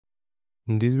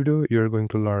In this video, you are going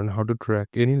to learn how to track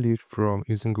any lead from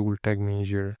using Google Tag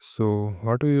Manager. So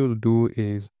what we will do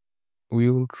is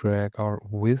we will track our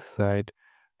website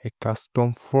a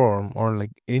custom form or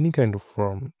like any kind of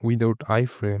form without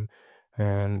iframe,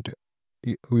 and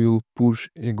we will push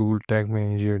a Google Tag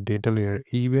Manager data layer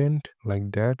event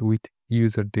like that with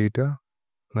user data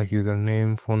like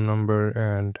username, phone number,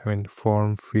 and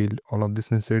form field, all of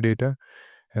this necessary data.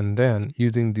 And then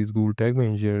using this Google Tag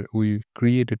Manager, we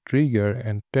create a trigger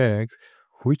and tags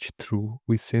which through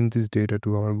we send this data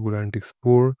to our Google Analytics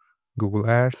 4, Google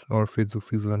Ads, or Facebook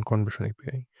Visual and Conversion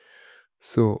API.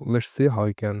 So let's see how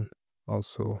you can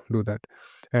also do that.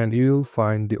 And you'll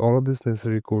find all of this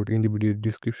necessary code in the video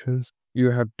descriptions.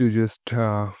 You have to just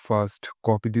first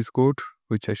copy this code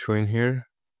which I show in here.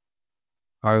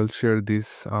 I'll share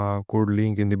this code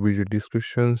link in the video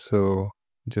description, so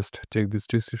just check this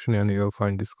description and you'll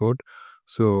find this code.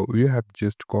 So you have to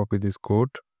just copy this code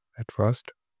at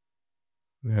first,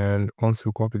 and once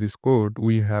you copy this code,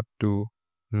 we have to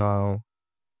now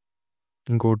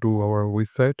go to our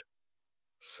website.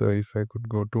 So if I could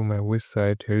go to my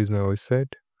website, here is my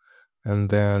website,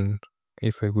 and then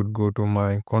if I could go to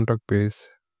my contact page.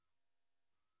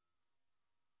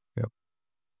 Yep.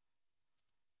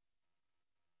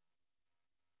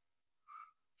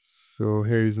 So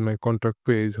here is my contact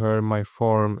page where my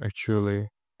form actually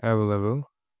available.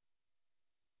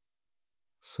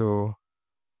 So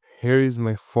here is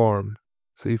my form.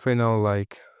 So if I now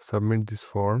like submit this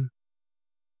form,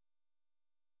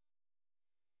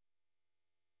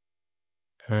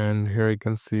 and here I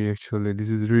can see actually this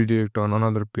is redirect on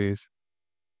another page.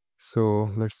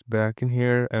 So let's back in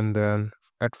here, and then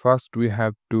at first we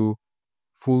have to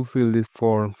fulfill this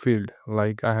form field.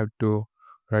 Like I have to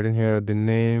write in here the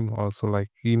name, also like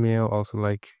email, also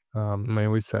like my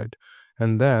website,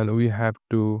 and then we have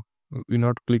to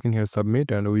not click in here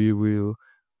submit, and we will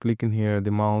click in here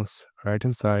the mouse right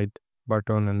hand side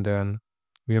button, and then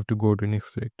we have to go to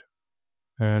inspect.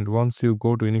 And once you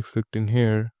go to inspect in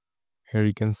here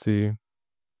you can see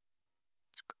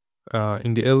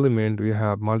in the element we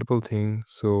have multiple things.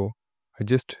 So I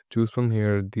just choose from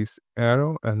here this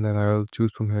arrow, and then I will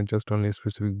choose from here just only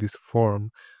specific this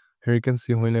form. Here you can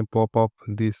see when I pop up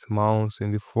this mouse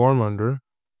in the form under,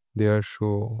 they are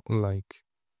show like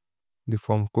the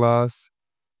form class,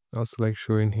 also like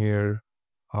showing here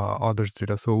others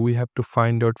data. So we have to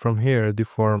find out from here the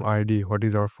form ID, what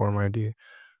is our form ID.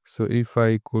 So if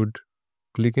I could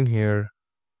click in here,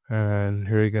 and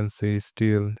here you can see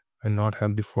still I not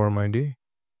have the form ID,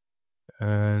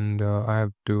 and I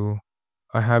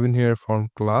have in here form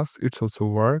class, it's also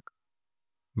work,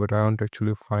 but I want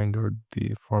actually find out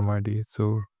the form ID.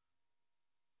 So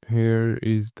here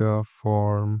is the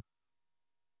form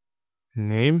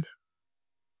name,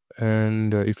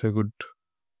 and if I could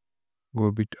go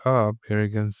a bit up, here you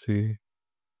can see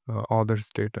others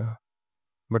data,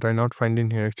 but I not find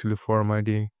in here actually form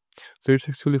ID. So it's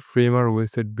actually framer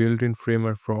website built-in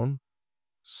framer form.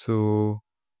 So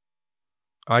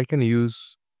I can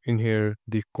use in here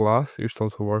the class, it's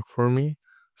also work for me.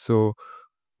 So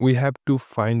we have to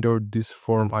find out this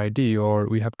form ID, or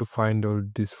we have to find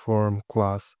out this form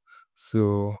class.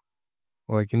 So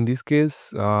like in this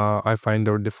case, I find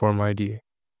out the form ID.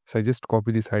 So I just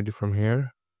copy this ID from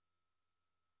here.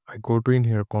 I go to in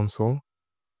here console,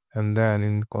 and then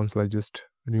in console I just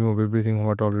remove everything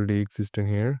what already exists in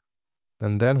here.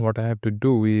 And then what I have to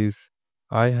do is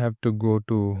I have to go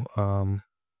to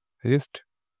just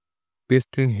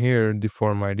paste in here the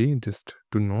form ID just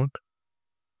to note,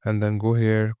 and then go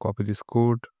here, copy this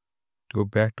code, go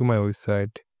back to my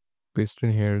website, paste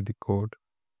in here the code,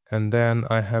 and then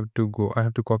I have to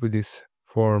copy this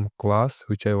form class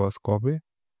which I was copy,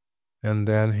 and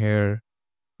then here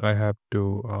I have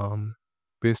to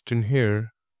paste in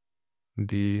here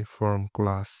the form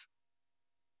class.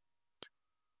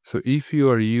 So if you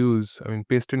are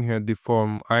paste in here the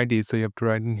form ID, so you have to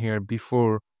write in here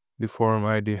before the form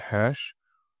ID hash,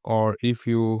 or if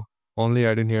you only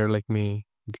add in here like me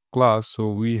the class,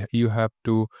 so you have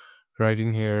to write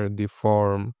in here the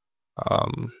form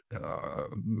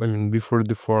before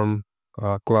the form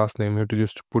class name you have to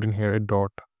just put in here a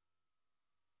dot.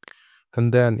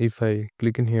 And then if I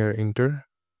click in here enter,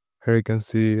 here you can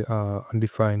see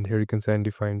undefined, here you can say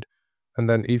undefined. And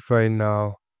then if I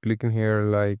now click in here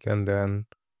like, and then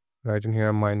write in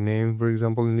here my name, for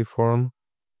example, in the form,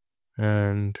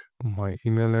 and my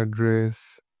email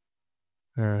address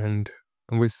and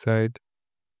which site,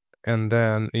 and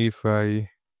then if I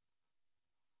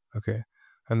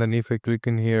click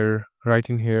in here, write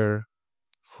in here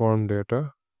form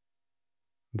data,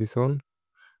 this one,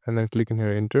 and then click in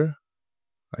here enter,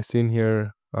 I see in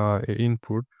here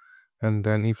input. And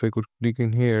then if I could click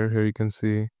in here you can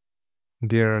see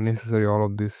there are necessary all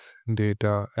of this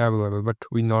data available, but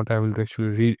we not able to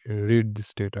actually read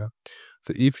this data.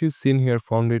 So if you seen here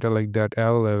form data like that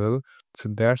available, so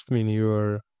that's mean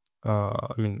your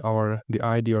our the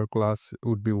ID or class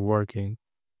would be working.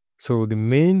 So the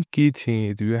main key thing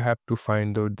is you have to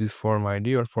find out this form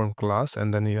ID or form class,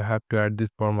 and then you have to add this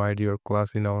form ID or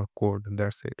class in our code.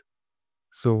 That's it.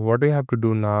 So what we have to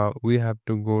do now, we have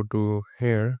to go to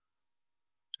here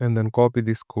and then copy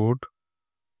this code.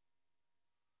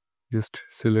 Just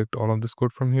select all of this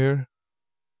code from here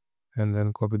and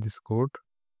then copy this code.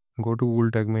 Go to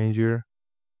Google Tag Manager,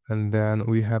 and then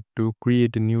we have to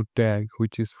create a new tag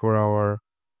which is for our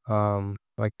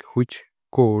like which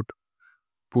code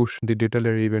push the data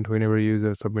layer event whenever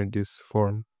user submit this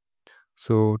form.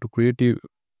 So to create a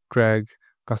tag,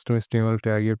 custom HTML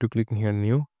tag, you have to click in here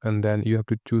new, and then you have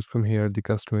to choose from here the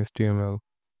custom HTML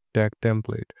tag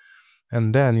template,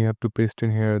 and then you have to paste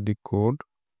in here the code.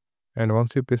 And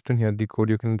once you paste in here the code,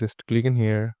 you can just click in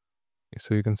here,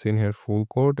 so you can see in here full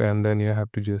code, and then you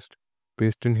have to just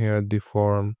paste in here the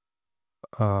form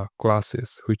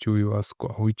classes which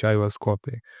I was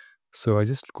copying. So I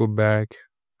just go back,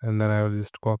 and then I will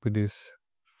just copy this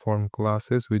form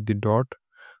classes with the dot,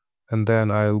 and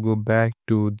then I'll go back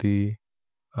to the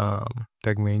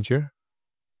tag manager,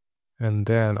 and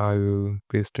then I will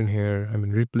paste in here,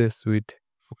 replace with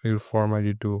your form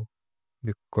ID to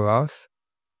the class,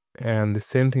 and the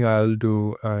same thing I'll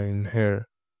do in here.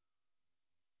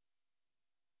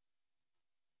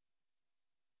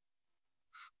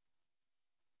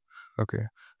 Okay,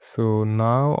 so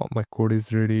now my code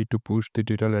is ready to push the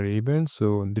data layer event.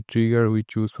 So the trigger we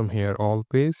choose from here, all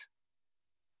page.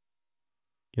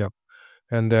 Yep,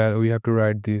 and then we have to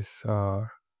write this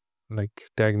like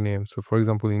tag name. So for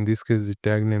example, in this case, the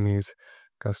tag name is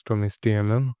custom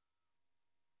HTML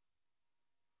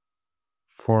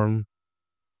form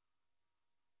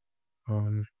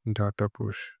data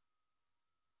push,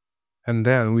 and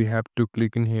then we have to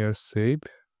click in here save.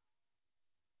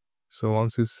 So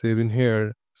once you save in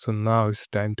here, so now it's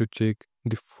time to check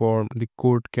the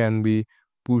code can be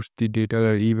pushed the data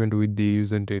layer event with the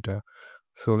user data.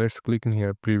 So let's click in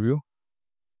here preview.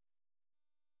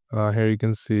 Here you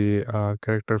can see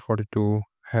character 42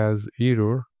 has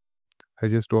error. I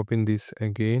just open this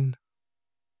again,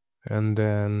 and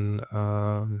then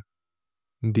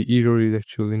the error is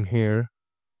actually in here.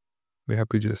 We have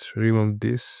to just remove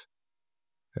this,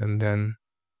 and then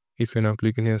if you now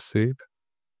click in here save.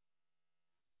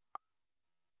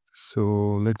 So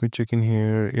let me check in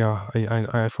here. Yeah,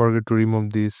 I forgot to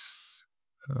remove this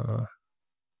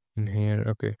in here.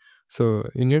 Okay, so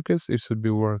in your case it should be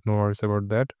work, no worries about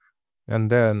that. And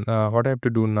then what I have to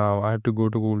do now, I have to go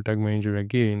to Google Tag Manager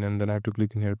again, and then I have to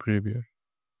click in here preview.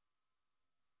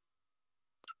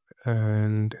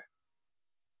 And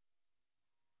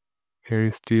here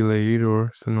is still a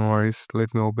error, so no worries,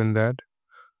 let me open that.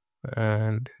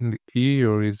 And the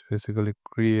error is basically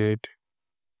create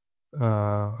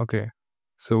okay,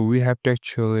 so we have to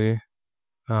actually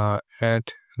add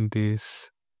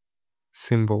this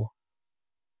symbol.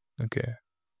 Okay,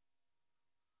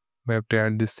 we have to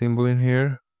add this symbol in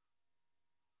here,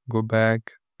 go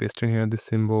back, paste in here the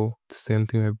symbol, the same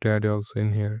thing we have to add also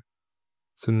in here.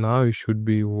 So now it should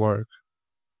be work.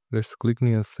 Let's click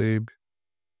here save,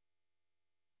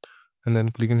 and then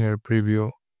click in here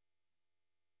preview,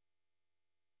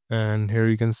 and here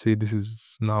you can see this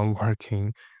is now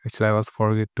working. Actually I was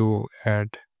forget to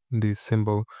add this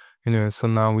symbol. Anyway, so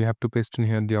now we have to paste in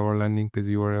here our landing page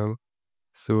URL.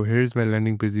 So here's my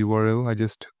landing page URL. I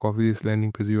just copy this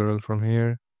landing page URL from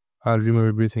here. I'll remove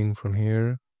everything from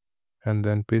here, and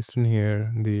then paste in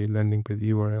here the landing page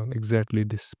URL, exactly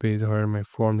this page where my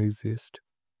form exists.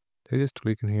 I just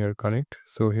click in here connect.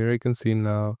 So here I can see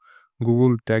now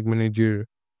Google Tag Manager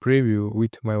preview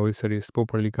with my website is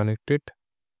properly connected.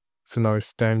 So now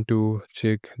it's time to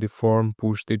check the form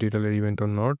push the data layer event or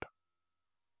not.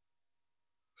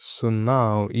 So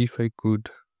now if I could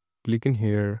click in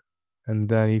here, and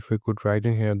then if I could write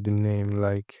in here the name,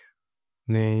 like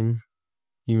name,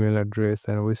 email address,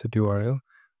 and website URL,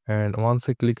 and once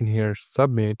I click in here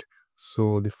submit,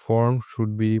 so the form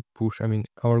should be pushed.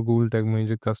 Our Google Tag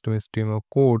Manager custom HTML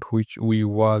code which we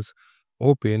was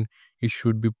open, it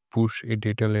should be push a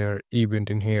data layer event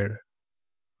in here,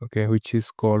 okay, which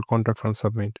is called contact from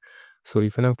submit. So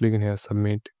if I now click in here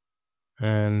submit,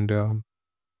 and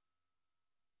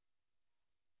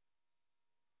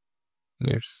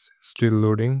it's still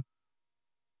loading.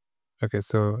 Okay,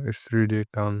 so it's ready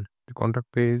on the contact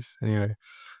page. Anyway,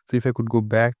 so if I could go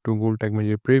back to Google Tag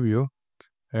Manager preview,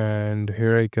 and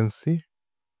here I can see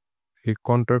a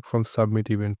contract from submit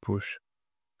event push.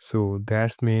 So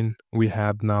that's mean we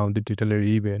have now the detailed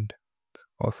event.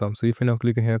 Awesome. So if I now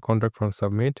click in here contract from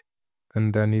submit,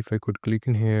 and then if I could click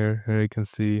in here you can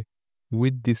see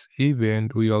with this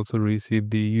event we also receive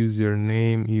the user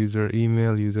name, user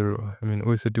email,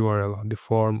 website URL, the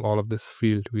form, all of this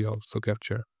field we also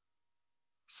capture.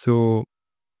 So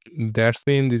that's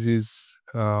mean this is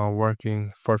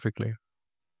working perfectly.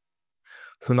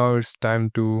 So now it's time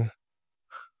to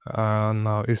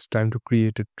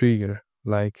create a trigger.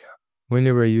 Like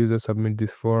whenever a user submit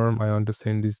this form, I want to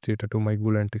send this data to my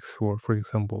Google Analytics 4, for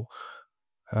example.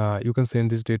 You can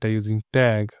send this data using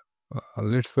tag.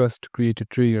 Let's first create a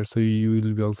trigger so you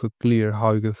will be also clear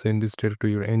how you can send this data to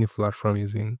your any platform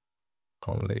using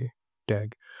only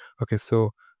tag. Okay,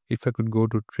 so if I could go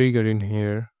to trigger in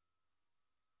here,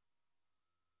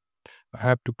 I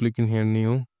have to click in here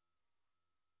new,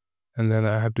 and then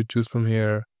I have to choose from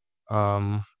here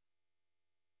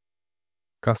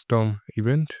custom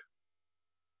event,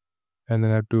 and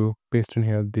then I have to paste in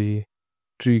here the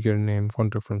trigger name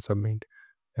contract from submit,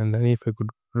 and then if I could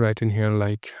write in here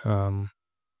like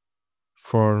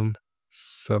form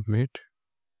submit.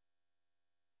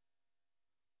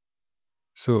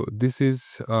 So this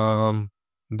is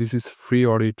free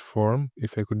audit form.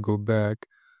 If I could go back,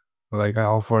 like I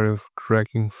offer a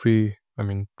tracking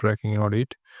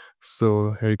audit.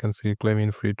 So here you can see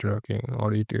claiming free tracking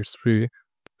audit is free.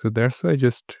 So that's why I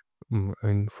just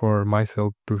and for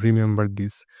myself to remember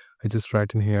this, I just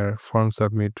write in here form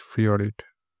submit free audit,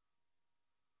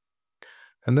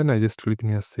 and then I just click in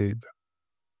here save.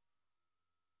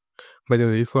 By the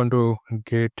way, if you want to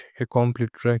get a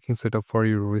complete tracking setup for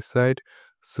your website,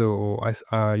 so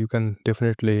you can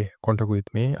definitely contact with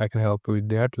me. I can help you with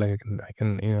that. Like I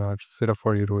can set up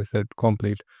for your website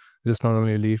complete. Just not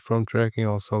only lead form tracking,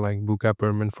 also like book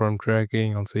appointment form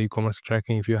tracking, also e-commerce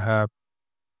tracking if you have,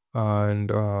 and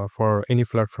for any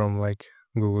platform like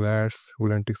Google Ads,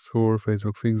 Google Analytics 4,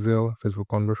 Facebook Pixel, Facebook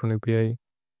Conversion API.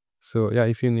 So yeah,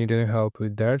 if you need any help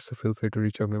with that, so feel free to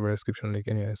reach out to my description link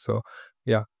anyway. So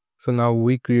yeah, so now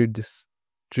we create this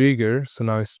trigger. So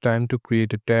now it's time to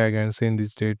create a tag and send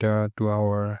this data to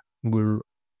our Google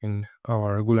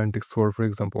Analytics 4, for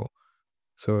example.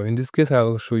 So in this case,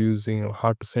 I'll show you using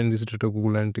how to send this data to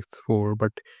Google Analytics 4,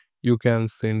 but you can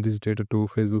send this data to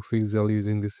Facebook Pixel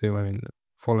using the same,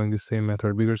 following the same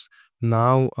method, because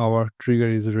now our trigger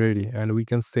is ready and we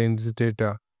can send this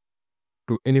data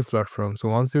to any platform. So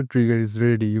once your trigger is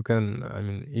ready, you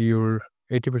can, your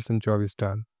 80% job is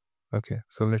done. Okay,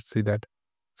 so let's see that.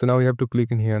 So now we have to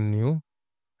click in here new,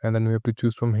 and then we have to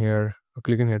choose from here,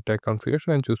 click in here tag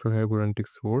configuration and choose from here Google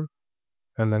Analytics 4,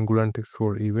 and then Google Analytics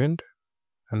 4 event,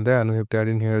 and then we have to add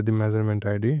in here the measurement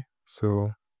ID.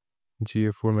 So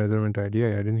GA4 measurement ID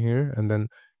I add in here, and then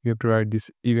you have to write this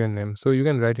event name. So you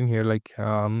can write in here like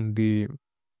the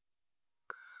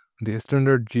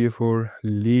standard GA4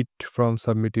 lead from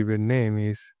submit event name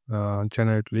is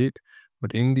generate lead,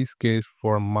 but in this case,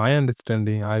 for my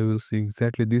understanding, I will see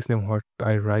exactly this name what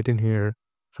I write in here.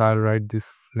 So I'll write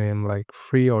this name like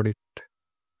free audit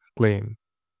claim,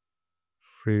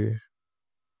 free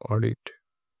audit,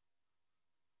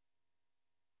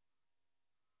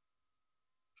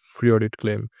 free audit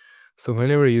claim. So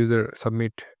whenever a user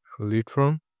submit lead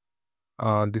form,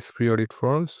 this free audit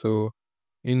form, so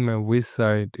in my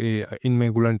website, in my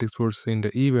Google Analytics source, in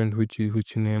the event,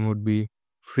 which name would be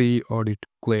free audit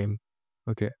claim.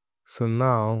 Okay, so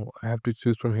now I have to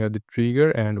choose from here the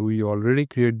trigger, and we already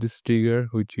create this trigger,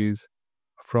 which is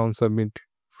from submit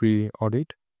free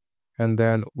audit, and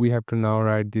then we have to now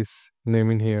write this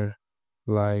name in here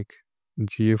like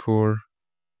GA4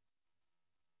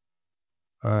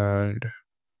 and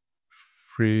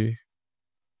free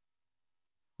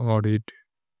audit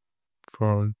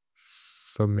from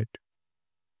submit.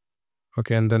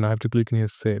 Okay, and then I have to click in here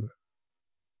save.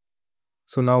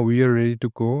 So now we are ready to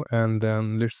go, and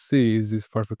then let's see is this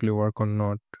perfectly work or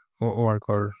not,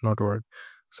 or not work.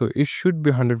 So it should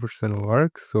be 100%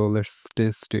 work. So let's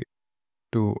test it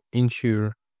to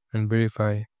ensure and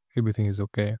verify everything is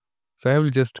okay. So I will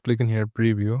just click in here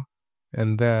preview,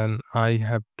 and then I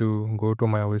have to go to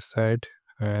my website,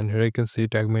 and here I can see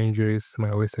tag manager is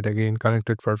my website again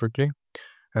connected perfectly.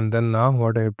 And then now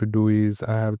what I have to do is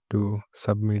I have to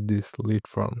submit this lead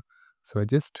form. So I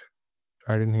just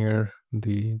add in here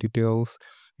the details.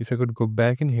 If I could go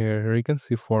back in here you can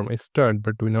see form start,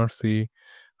 but we not see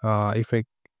if I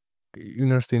you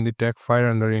not see in the tag file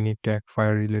under any tag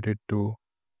file related to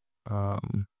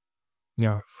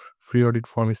yeah, free audit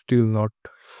form is still not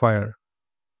fire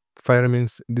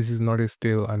means this is not a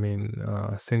still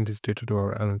send this data to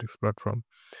our analytics platform.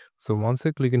 So once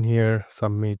I click in here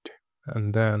submit,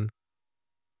 and then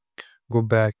go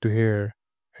back to here.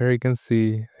 Here you can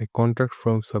see a contract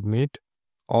from submit.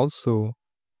 Also,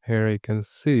 here you can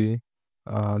see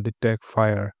the tag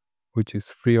fire, which is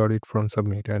free audit from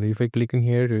submit. And if I click in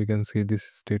here, you can see this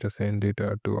is data send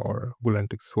data to our Google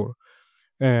Analytics 4.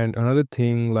 And another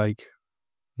thing, like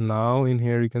now in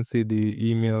here you can see the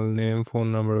email, name,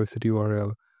 phone number, website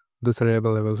URL. Those are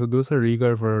available. So those are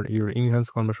required for your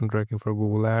enhanced conversion tracking for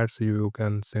Google Ads. You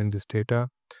can send this data.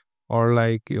 Or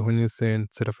like when you set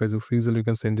a Facebook pixel, you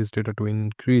can send this data to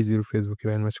increase your Facebook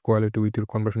image quality with your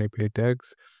conversion API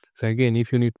tags. So again,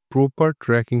 if you need proper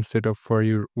tracking setup for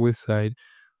your website,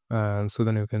 so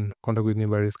then you can contact with me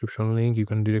by description link. You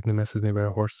can directly message me by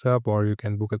WhatsApp, or you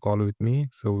can book a call with me.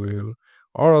 So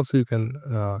or also you can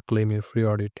claim your free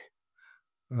audit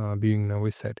being now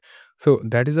website. So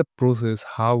that is a process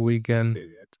how we can.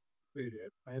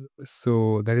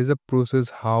 So that is a process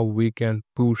how we can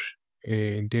push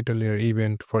a data layer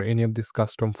event for any of this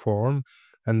custom form,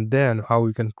 and then how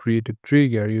we can create a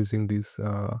trigger using this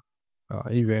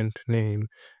event name,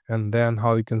 and then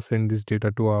how we can send this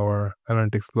data to our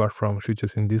analytics platform, which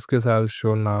is in this case I'll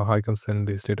show now how I can send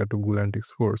this data to Google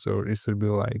Analytics 4. So it should be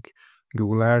like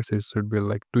Google Ads, it should be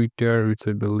like Twitter, it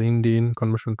should be LinkedIn,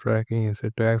 conversion tracking,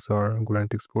 insert tags, or Google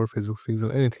Analytics 4, Facebook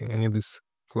Pixel, anything, any of this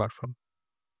platform.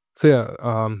 So yeah,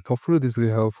 hopefully this will be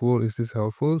helpful. Is this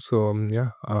helpful? So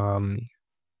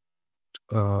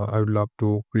I would love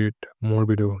to create more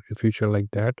video in future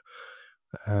like that.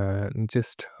 And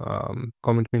just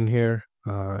comment in here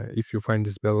if you find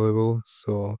this valuable.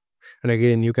 So, and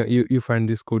again, you find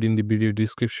this code in the video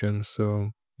description.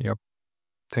 So yep,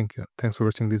 thank you. Thanks for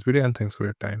watching this video, and thanks for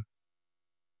your time.